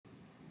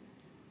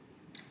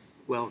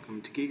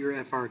Welcome to Get Your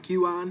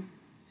FRQ On.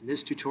 In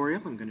this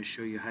tutorial, I'm going to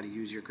show you how to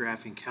use your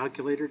graphing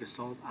calculator to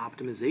solve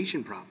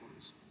optimization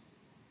problems.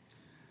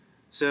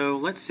 So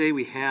let's say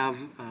we have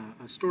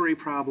a story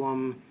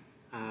problem,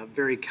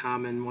 very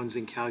common ones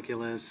in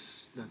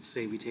calculus. Let's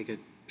say we take a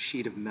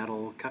sheet of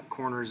metal, cut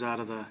corners out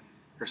of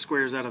or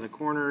squares out of the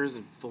corners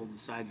and fold the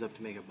sides up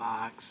to make a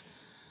box.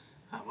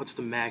 What's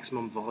the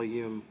maximum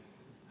volume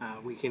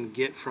we can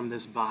get from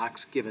this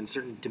box given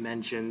certain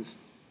dimensions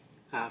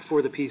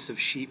for the piece of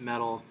sheet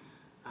metal?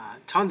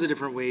 Tons of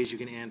different ways you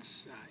can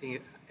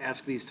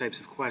ask these types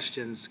of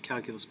questions.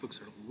 Calculus books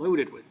are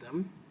loaded with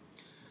them.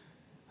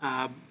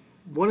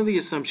 One of the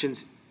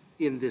assumptions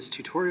in this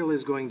tutorial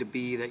is going to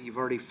be that you've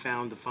already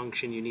found the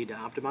function you need to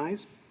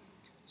optimize.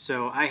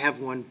 So I have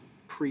one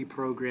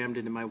pre-programmed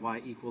into my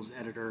y equals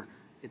editor.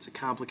 It's a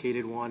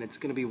complicated one. It's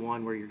going to be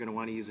one where you're going to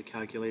want to use a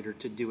calculator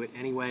to do it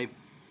anyway.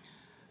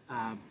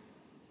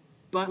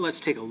 But let's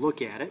take a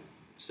look at it.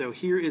 So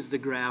here is the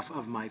graph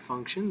of my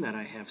function that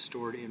I have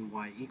stored in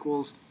y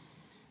equals.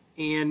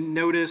 And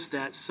notice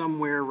that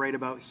somewhere right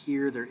about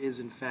here there is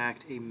in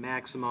fact a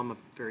maximum. A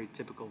very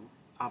typical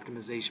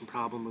optimization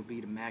problem would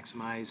be to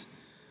maximize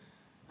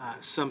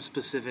some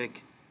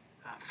specific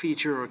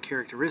feature or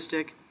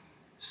characteristic.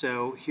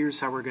 So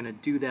here's how we're going to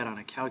do that on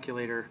a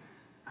calculator.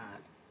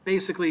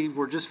 Basically,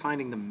 we're just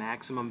finding the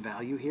maximum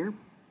value here.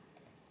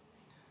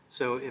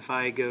 So if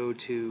I go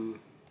to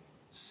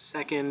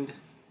second,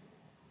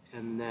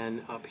 and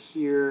then up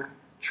here,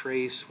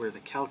 trace where the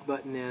calc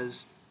button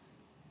is.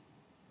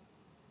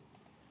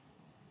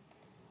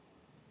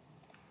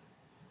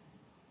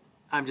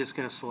 I'm just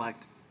going to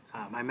select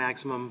my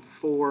maximum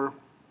 4,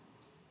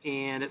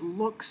 and it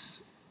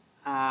looks,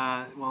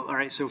 well, all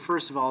right, so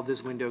first of all,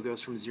 this window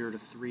goes from 0 to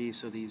 3,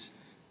 so these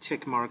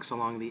tick marks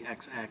along the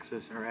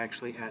x-axis are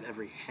actually at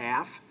every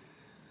half.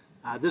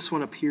 This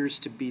one appears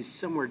to be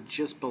somewhere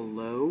just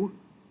below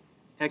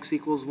x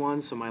equals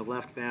 1, so my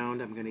left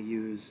bound I'm going to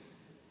use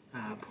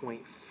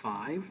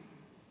 0.5,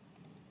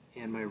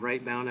 and my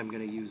right bound I'm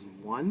going to use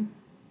 1.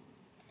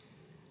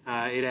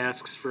 It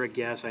asks for a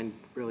guess. I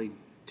really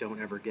don't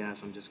ever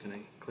guess. I'm just going to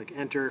click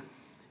enter,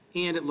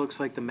 and it looks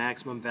like the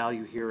maximum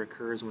value here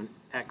occurs when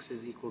x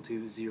is equal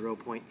to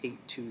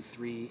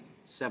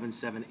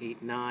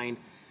 0.8237789,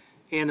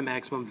 and the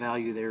maximum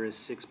value there is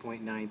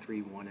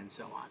 6.931, and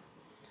so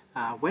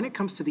on. When it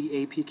comes to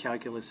the AP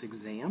Calculus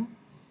exam,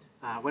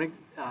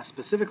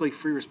 specifically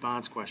free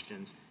response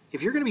questions,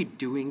 if you're going to be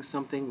doing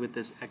something with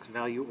this x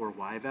value or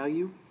y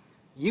value,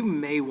 you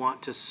may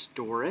want to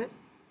store it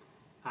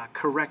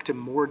correct to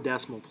more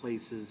decimal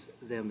places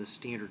than the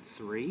standard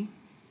 3,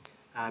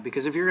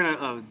 because if you're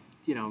going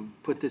to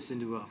put this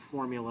into a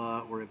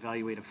formula or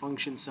evaluate a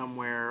function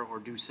somewhere or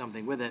do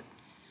something with it,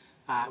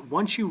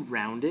 once you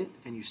round it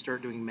and you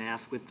start doing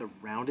math with the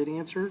rounded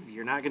answer,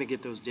 you're not going to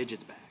get those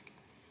digits back.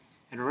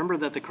 And remember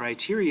that the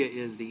criteria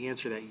is the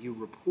answer that you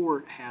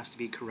report has to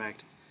be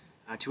correct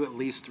to at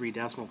least 3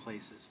 decimal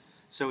places.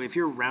 So if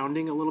you're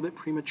rounding a little bit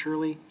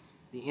prematurely,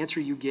 the answer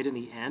you get in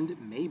the end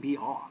may be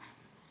off.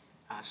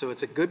 So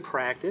it's a good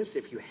practice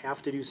if you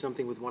have to do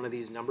something with one of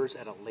these numbers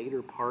at a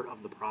later part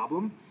of the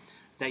problem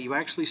that you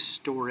actually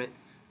store it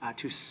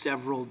to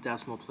several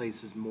decimal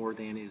places more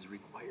than is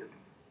required.